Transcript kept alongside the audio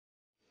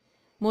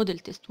model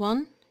test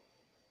 1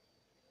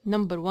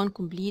 number 1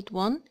 complete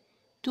 1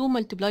 2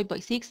 multiplied by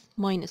 6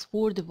 minus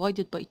 4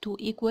 divided by 2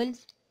 equals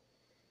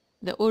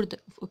the order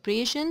of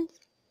operations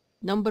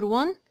number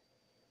 1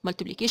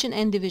 multiplication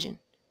and division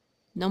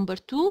number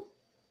 2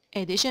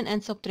 addition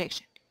and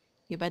subtraction.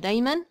 يبقى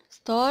دايما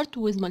start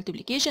with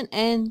multiplication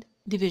and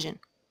division.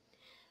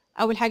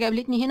 أول حاجة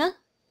قابلتني هنا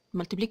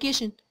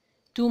multiplication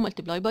 2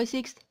 multiplied by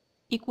 6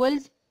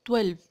 equals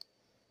 12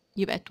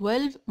 يبقى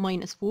 12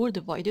 minus 4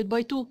 divided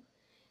by 2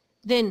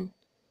 then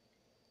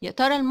يا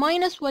ترى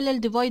الماينس ولا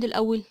الديفايد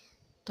الأول؟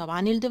 طبعا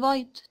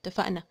الديفايد.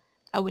 اتفقنا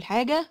أول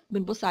حاجة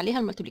بنبص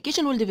عليها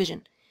المultiplication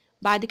والديفيجن،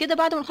 بعد كده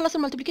بعد ما نخلص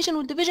المultiplication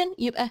والديفيجن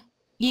يبقى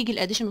يجي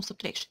الاديشن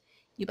والسبتراكشن.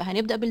 يبقى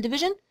هنبدأ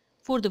بالديفيجن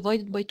 4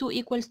 divided by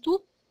 2 equals 2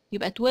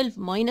 يبقى 12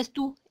 minus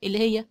 2 اللي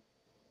هي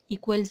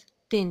equals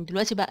 10.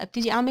 دلوقتي بقى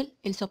ابتدي أعمل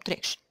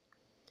السبتراكشن.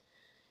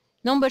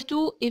 number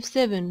 2 if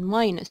 7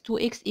 minus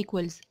 2x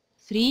equals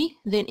 3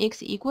 then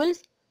x equals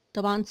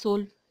طبعا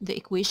solve the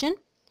equation.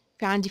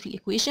 في عندي في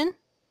الإيكويشن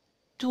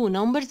two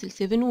numbers ال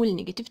 7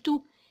 والنيجاتيف 2.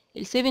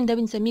 ال 7 ده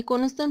بنسميه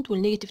constant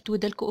والنيجاتيف 2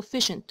 ده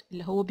الكوفيشنت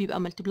اللي هو بيبقى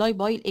multiply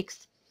by ال x.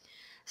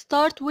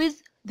 start with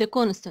the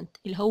constant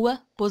اللي هو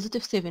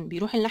positive 7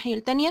 بيروح الناحية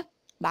التانية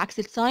بعكس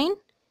الساين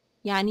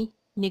يعني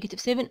negative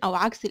 7 أو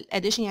عكس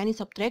الاديشن يعني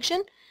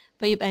subtraction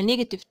فيبقى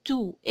negative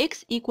 2x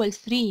equals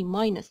 3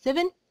 minus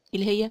 7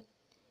 اللي هي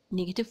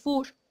negative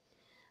 4.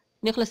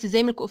 نخلص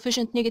ازاي من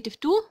الكوفيشنت negative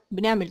 2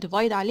 بنعمل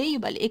divide عليه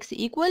يبقى ال x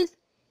equals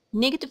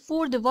negative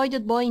 4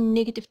 divided by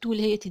negative 2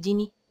 اللي هي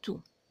تديني 2.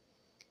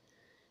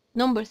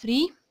 number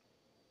 3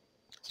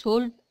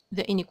 solve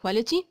the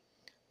inequality.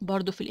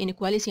 برضو في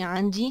الانيكواليتي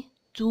عندي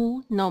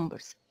two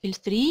numbers ال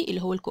 3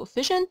 اللي هو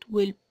الكوفيشنت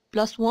وال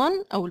plus 1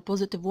 أو ال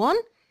positive 1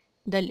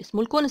 ده اللي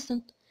اسمه ال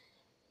constant.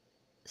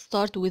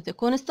 start with the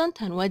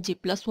constant هنودي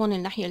plus 1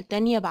 الناحية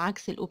التانية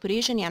بعكس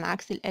الأوبريشن يعني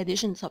عكس ال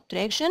addition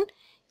subtraction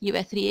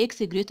يبقى 3x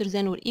greater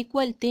than or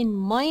equal 10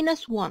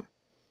 minus 1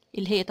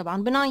 اللي هي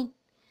طبعا ب 9.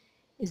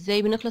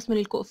 ازاي بنخلص من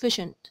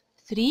الكوفيشنت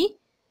 3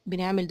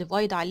 بنعمل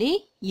divide عليه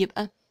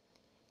يبقى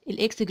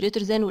ال x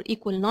greater than or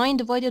equal 9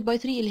 divided by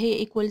 3 اللي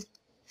هي equals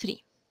 3.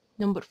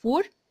 number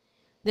 4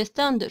 the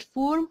standard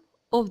form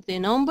of the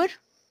number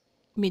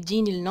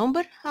مديني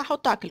النمبر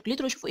هحطه على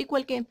الكالكوليتر واشوفه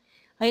equal كام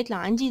هيطلع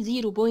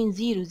عندي 0.0035.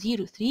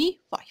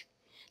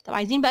 طب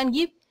عايزين بقى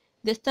نجيب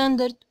the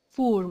standard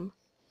form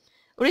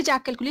اوريدي على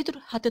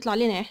الكالكوليتر هتطلع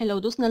لنا يعني احنا لو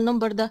دوسنا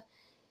النمبر ده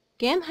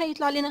كام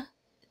هيطلع لنا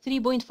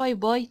 3.5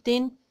 by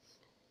 10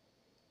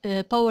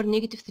 باور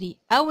نيجاتيف 3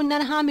 او ان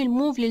انا هعمل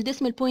موف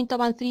للديسمال بوينت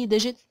طبعا 3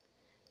 digits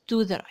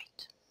to the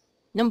right.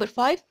 number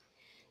 5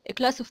 a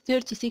class of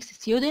 36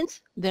 students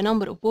the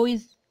number of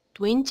boys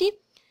 20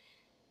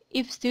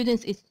 if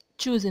students is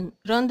chosen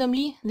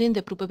randomly then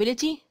the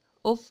probability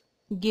of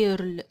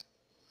girl.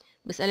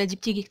 المسألة دي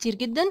بتيجي كتير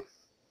جدا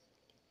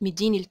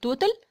مديني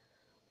التوتال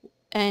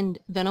and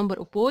the number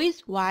of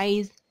boys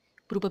وعايز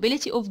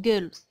probability of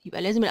girls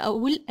يبقى لازم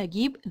الأول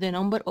أجيب the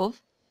number of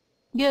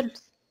girls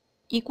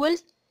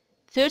equals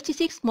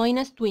 36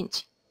 minus 20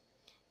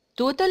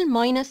 total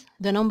minus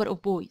the number of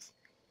boys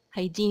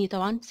هيديني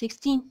طبعا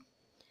 16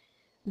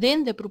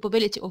 then the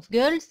probability of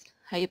girls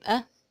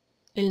هيبقى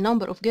ال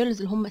number of girls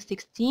اللي هم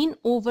 16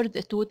 over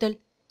the total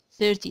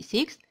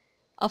 36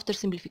 after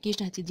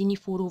simplification هتديني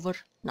 4 over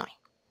 9.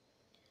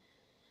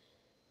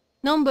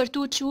 number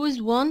 2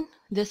 choose one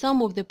the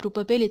sum of the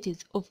probabilities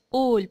of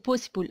all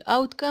possible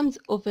outcomes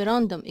of a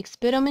random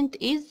experiment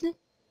is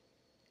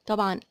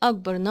طبعا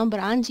أكبر number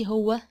عندي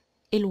هو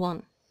ال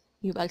 1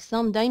 يبقى ال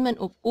sum دايما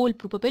of all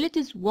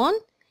probabilities 1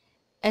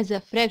 as a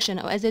fraction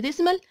أو as a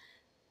decimal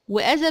و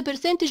as a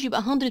percentage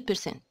يبقى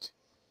 100%.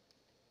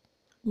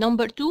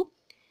 number 2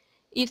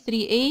 if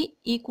 3a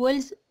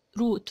equals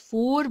root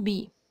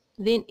 4b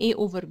then a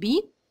over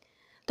b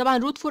طبعا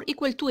root 4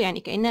 equal 2 يعني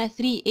كأنها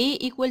 3a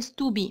equals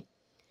 2b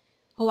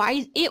هو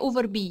عايز a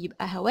over b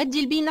يبقى هودي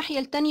ال b الناحية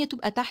التانية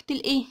تبقى تحت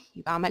ال a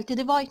يبقى عملت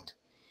divide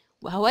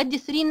وهودي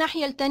 3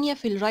 الناحية التانية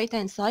في ال right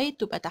hand side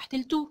تبقى تحت ال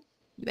 2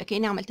 يبقى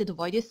كأني عملت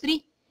divide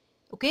 3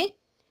 اوكي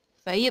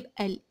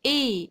فيبقى ال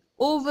a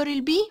over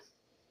ال b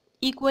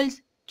equals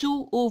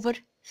 2 over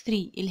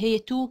 3 اللي هي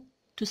 2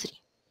 to 3.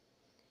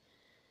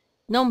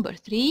 number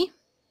 3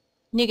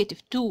 negative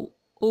 2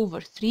 over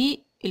 3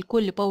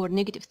 الكل باور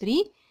negative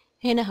 3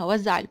 هنا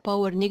هوزع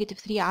الباور negative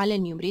 3 على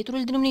النيومريتور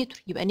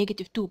والدينومينيتور يبقى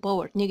negative 2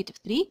 باور negative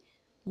 3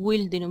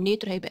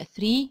 والدينومينيتور هيبقى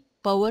 3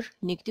 باور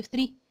negative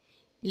 3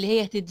 اللي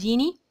هي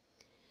هتديني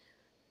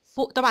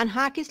فوق طبعا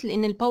هعكس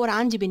لان الباور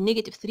عندي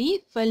بالنيجاتيف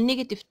 3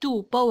 فالنيجاتيف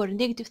 2 باور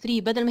نيجاتيف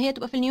 3 بدل ما هي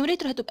تبقى في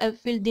النيومريتور هتبقى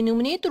في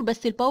الدينومينيتور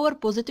بس الباور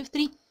بوزيتيف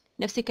 3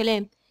 نفس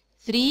الكلام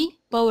 3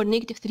 باور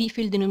نيجاتيف 3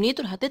 في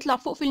الدينومينيتور هتطلع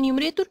فوق في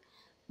النيومريتور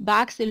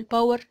بعكس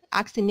الباور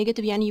عكس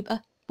النيجاتيف يعني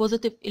يبقى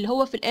بوزيتيف اللي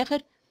هو في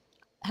الاخر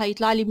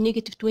هيطلع لي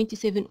بنيجاتيف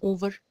 27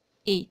 over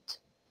 8.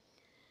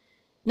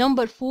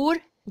 number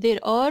 4 there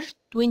are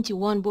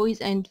 21 boys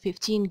and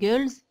 15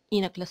 girls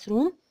in a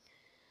classroom.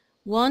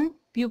 One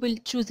pupil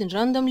chosen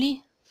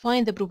randomly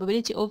find the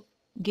probability of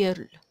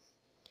girl.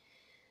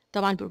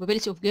 طبعا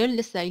probability of girl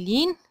لسه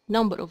قايلين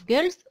number of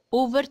girls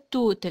over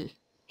total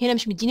هنا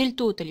مش مديني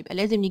التوتال، يبقى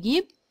لازم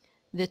نجيب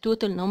the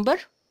total number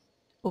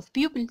of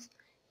pupils.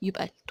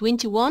 يبقى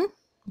 21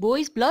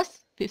 boys plus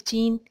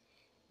 15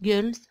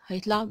 girls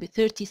هيطلع ب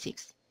 36.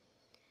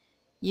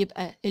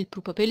 يبقى ال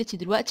probability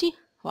دلوقتي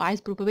هو عايز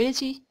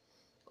probability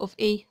of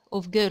A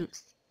of girls،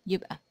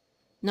 يبقى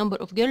number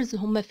of girls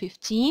هم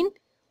 15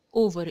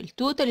 over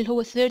التوتال اللي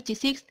هو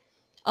 36.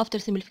 after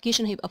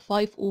simplification هيبقى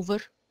 5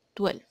 over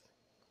 12.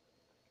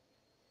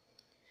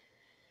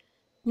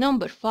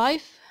 number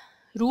 5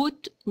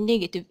 root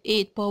negative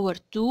 8 power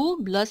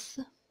 2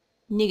 plus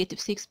negative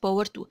 6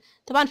 power 2.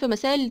 طبعا في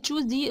مسائل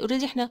التشوز دي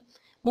اوريدي احنا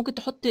ممكن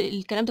تحط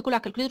الكلام ده كله على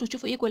الكالكوليتر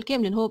وتشوفه ايكوال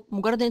كام، لان هو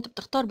مجرد ان انت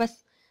بتختار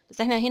بس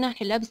احنا هنا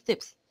هنحلها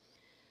بالستبس.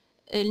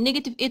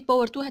 النيجاتيف 8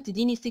 باور 2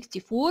 هتديني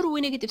 64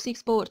 ونيجاتيف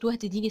 6 باور 2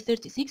 هتديني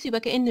 36. يبقى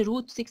كأن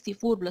روت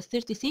 64 بلس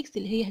 36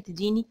 اللي هي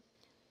هتديني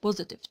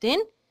بوزيتيف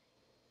 10.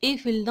 ايه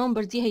في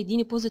النمبر دي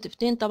هيديني بوزيتيف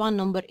 10؟ طبعا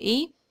نمبر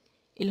A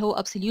اللي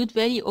هو absolute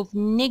value of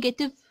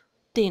negative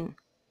 10.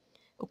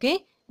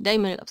 اوكي،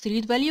 دايما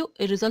الابسوليوت فاليو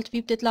الريزلت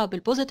فيه بتطلع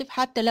بالبوزيتيف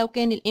حتى لو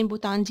كان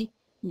الانبوت عندي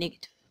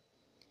نيجاتيف.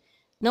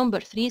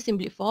 نمبر 3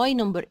 simplify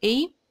نمبر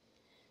A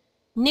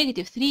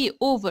نيجاتيف 3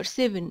 over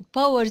 7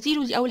 باور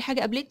 0. دي اول حاجه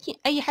قابلتني،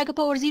 اي حاجه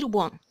باور 0 ب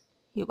 1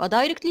 يبقى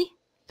directly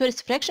first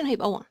fraction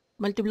هيبقى 1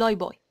 multiply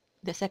by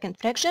the second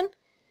fraction.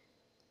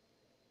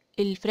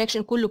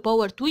 الفراكشن كله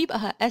باور 2 يبقى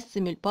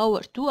هقسم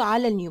الباور 2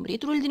 على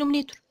النيومريتور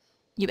والدينومينيتور،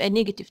 يبقى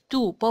نيجاتيف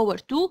 2 باور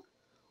 2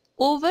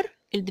 over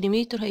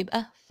الدينومينيتور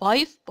هيبقى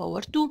 5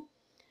 باور 2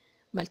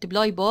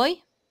 multiply by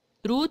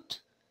root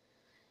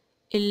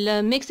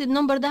الميكسد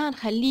نمبر ده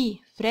هنخليه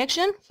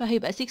fraction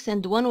فهيبقى 6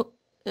 and 1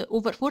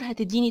 over 4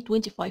 هتديني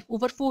 25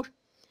 over 4.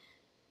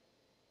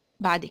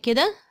 بعد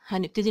كده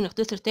هنبتدي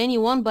نختصر تاني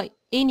 1 by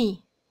any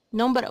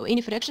number او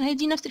any fraction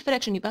هيديني نفس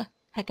الفراكشن، يبقى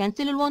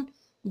هكنسل ال 1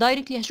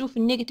 دايركتلي. هشوف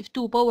النيجاتيف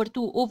 2 باور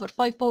 2 over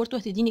 5 باور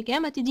 2 هتديني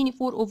كام؟ هتديني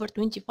 4 over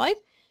 25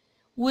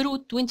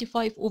 وروت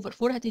 25 over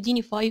 4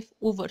 هتديني 5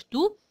 over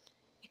 2.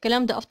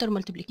 الكلام ده after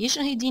multiplication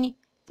هيديني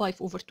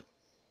 5 over 2.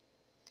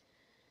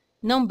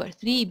 Number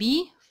 3b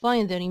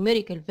find the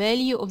numerical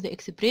value of the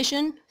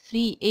expression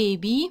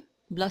 3ab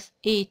plus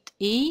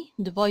 8a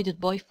divided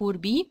by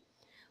 4b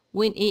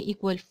when a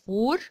equal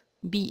 4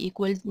 b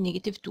equals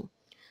negative 2.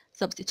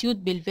 substitute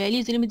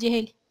بالvalues اللي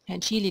مديها لي،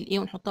 هنشيل ال a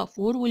ونحطها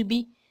 4 وال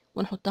b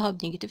ونحطها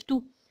ب negative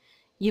 2.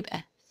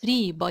 يبقى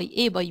 3 by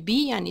a by b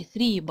يعني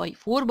 3 by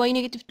 4 by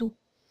negative 2.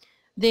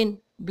 then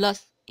plus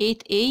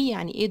 8a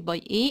يعني 8 by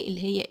a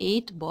اللي هي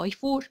 8 by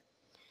 4.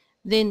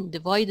 then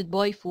divided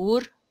by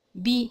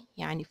 4b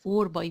يعني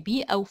 4 by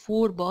b أو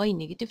 4 by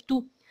negative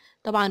 2.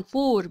 طبعا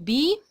 4b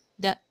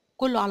ده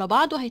كله على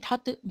بعضه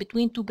هيتحط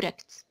between two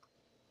brackets.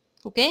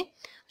 اوكي،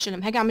 عشان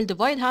لما هاجي اعمل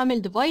divide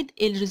هعمل divide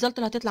الريزلت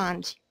اللي هتطلع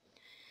عندي.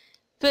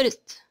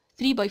 first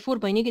 3 by 4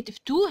 by negative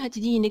 2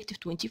 هتديني negative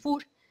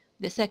 24.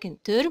 the second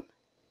term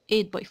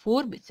 8 by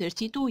 4 ب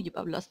 32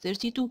 يبقى plus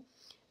 32.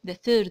 the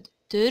third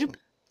term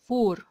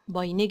 4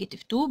 by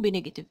negative 2 ب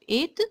negative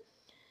 8.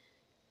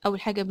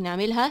 أول حاجة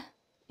بنعملها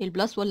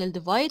البلس ولا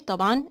الديفايد؟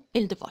 طبعا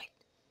الديفايد.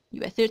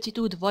 يبقى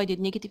 32 divided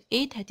negative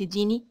 8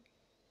 هتديني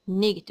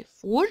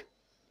negative 4.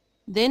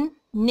 then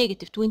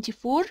negative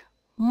 24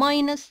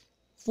 minus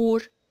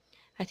 4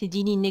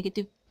 هتديني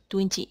negative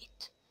 28.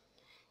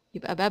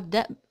 يبقى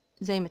ببدأ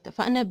زي ما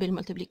اتفقنا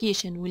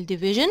بالمultiplication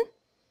والdivision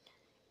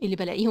اللي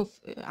بلاقيهم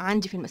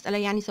عندي في المسألة،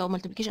 يعني سواء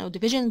multiplication أو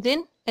division then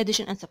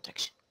addition and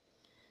subtraction.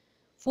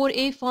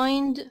 4a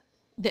find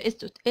the s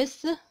dot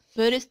s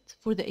first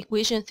for the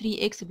equation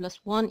 3x plus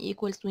 1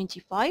 equals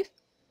 25.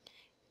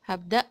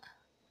 هبدأ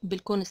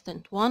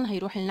بالconstant 1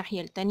 هيروح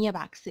الناحية التانية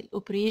بعكس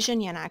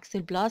الأوبريشن، يعني عكس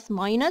البلس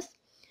ماينس،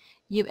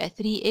 يبقى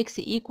 3x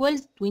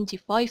equals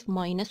 25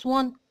 minus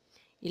 1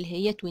 اللي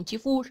هي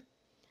 24.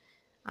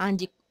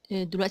 عندي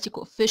دلوقتي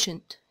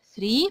coefficient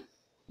 3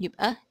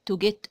 يبقى to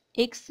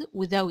get x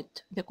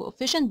without the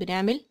coefficient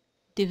بنعمل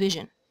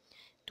division.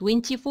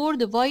 24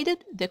 divided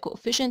the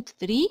coefficient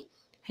 3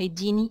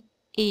 هيديني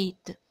 8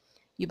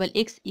 يبقى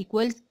ال x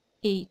equals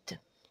 8.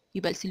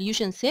 يبقى ال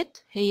solution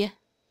set هي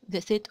the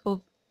set of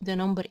the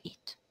number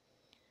 8.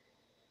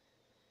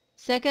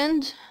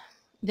 second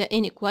the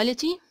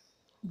inequality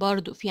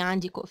برضو في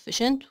عندي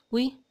coefficient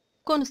و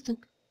constant،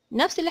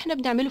 نفس اللي احنا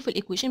بنعمله في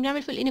الايكويشن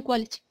بنعمل في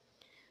الانيكواليتي.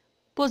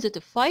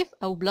 positive 5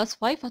 او plus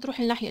 5 هتروح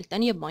الناحية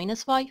التانية ب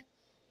minus 5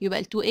 يبقى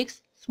ال 2x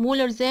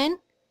smaller than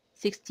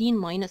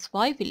 16 minus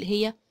 5 اللي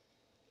هي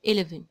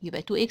 11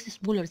 يبقى 2x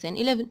smaller than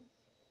 11.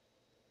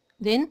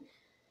 then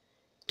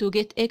to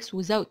get x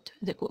without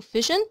the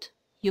coefficient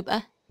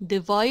يبقى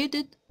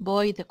divided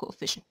by the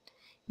coefficient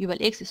يبقى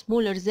ال x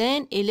smaller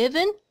than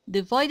 11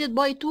 divided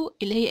by 2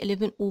 اللي هي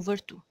 11 over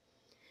 2.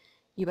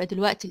 يبقى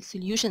دلوقتي ال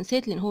solution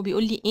set لأن هو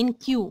بيقول لي in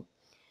Q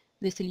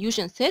the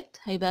solution set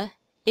هيبقى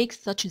x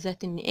such that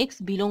إن x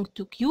belong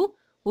to Q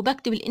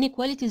وبكتب ال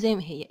inequality زي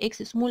ما هي x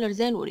smaller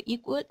than or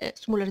equal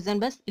smaller than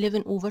بس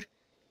 11 over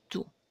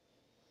 2.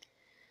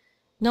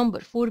 number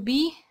 4b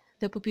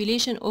the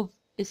population of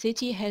a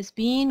city has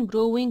been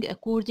growing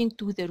according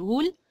to the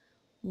rule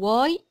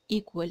y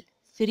equal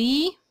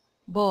 3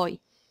 by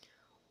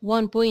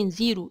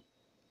 1.02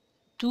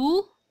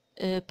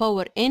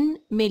 power n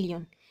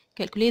million.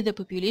 Calculate the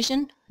population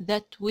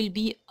that will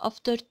be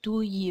after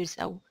 2 years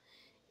أو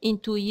in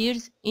 2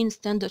 years in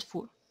standard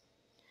form.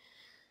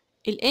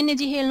 ال n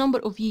دي هي ال number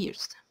of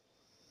years.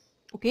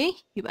 اوكي،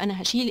 يبقى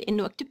أنا هشيل ال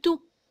n واكتب 2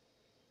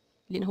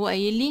 لأن هو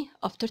قايل لي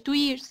after 2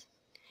 years.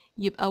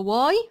 يبقى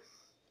y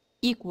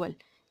equal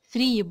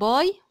 3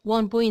 by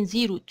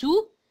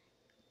 1.02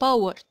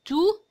 power 2.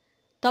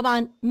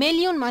 طبعا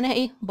مليون معناها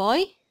ايه؟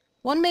 by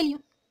 1 مليون.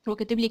 هو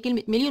كاتب لي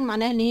كلمة مليون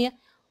معناها ان هي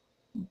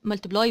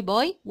multiply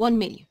by 1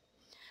 مليون.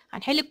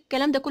 هنحل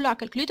الكلام ده كله على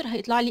الكالكوليتر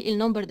هيطلع لي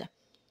النمبر ده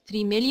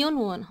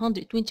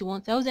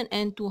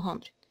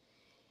 3,121,200.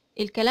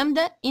 الكلام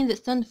ده in the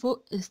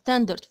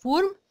standard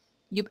form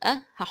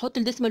يبقى هحط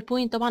الديسمال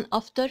بوينت طبعا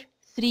after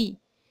 3.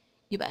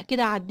 يبقى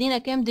كده عدينا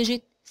كام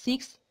ديجيت؟ 6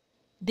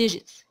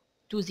 digits.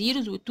 2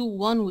 zeros و 2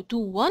 1 و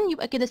 2 1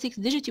 يبقى كده 6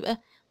 digit.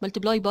 يبقى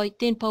multiply by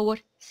 10 power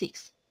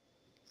 6.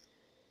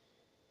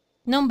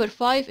 Number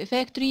 5, a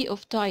factory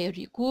of tire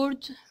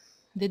record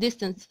the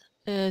distance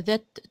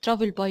that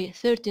traveled by a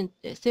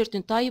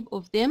certain type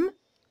of them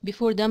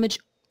before damage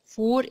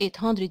for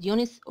 800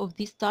 units of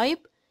this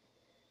type.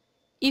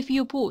 If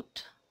you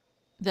put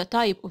the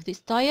type of this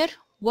tire,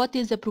 what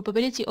is the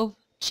probability of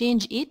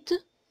change it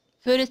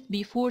first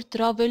before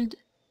traveled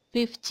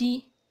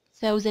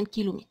 50,000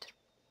 kilometer.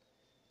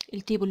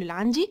 التيبل اللي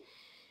عندي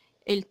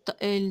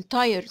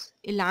التايرز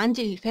اللي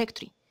عندي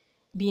الفاكتوري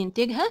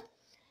بينتجها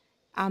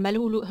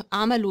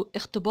عملوا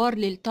اختبار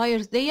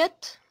للتايرز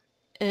ديت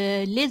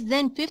less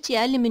than 50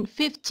 اقل من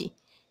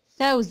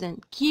 50,000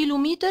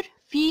 كيلومتر.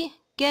 في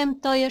كام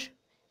تاير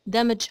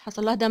دامج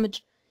حصل لها دامج؟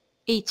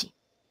 80.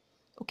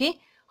 اوكي،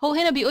 هو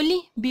هنا بيقول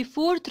لي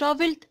before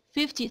traveled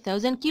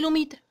 50,000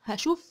 كيلومتر.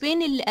 هشوف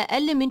فين اللي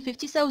اقل من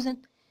 50,000.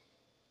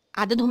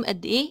 عددهم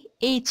قد ايه؟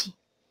 80.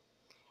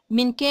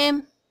 من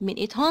كام؟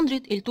 من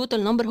 800.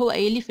 التوتال نمبر هو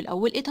قايل لي في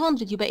الاول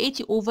 800 يبقى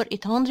 80 over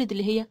 800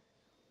 اللي هي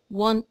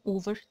 1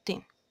 over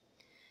 10.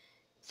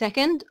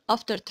 Second,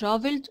 after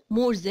traveled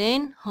more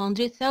than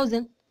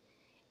 100,000.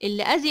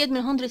 اللي أزيد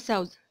من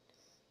 100,000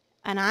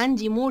 أنا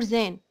عندي more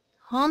than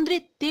 100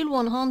 till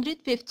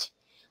 150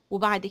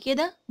 وبعد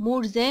كده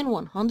more than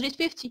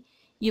 150.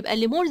 يبقى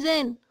اللي more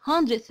than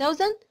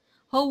 100,000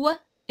 هو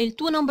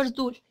التو نمبرز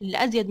دول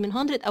اللي أزيد من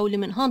 100 أو اللي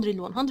من 100 ل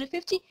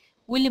 150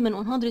 واللي من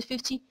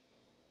 150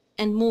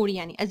 and more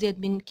يعني أزيد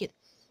من كده.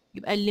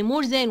 يبقى اللي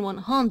more than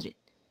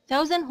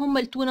 100,000 هم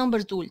التو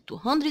نمبرز دول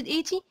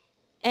 280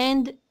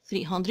 and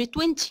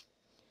 320.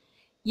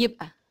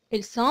 يبقى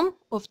السم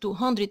of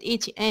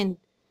 280 and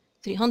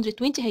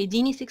 320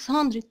 هيديني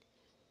 600.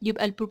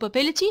 يبقى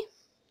البروبابيلتي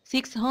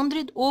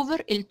 600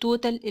 over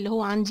التوتال اللي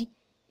هو عندي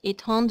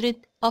 800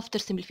 after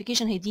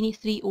simplification هيديني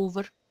 3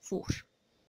 over 4.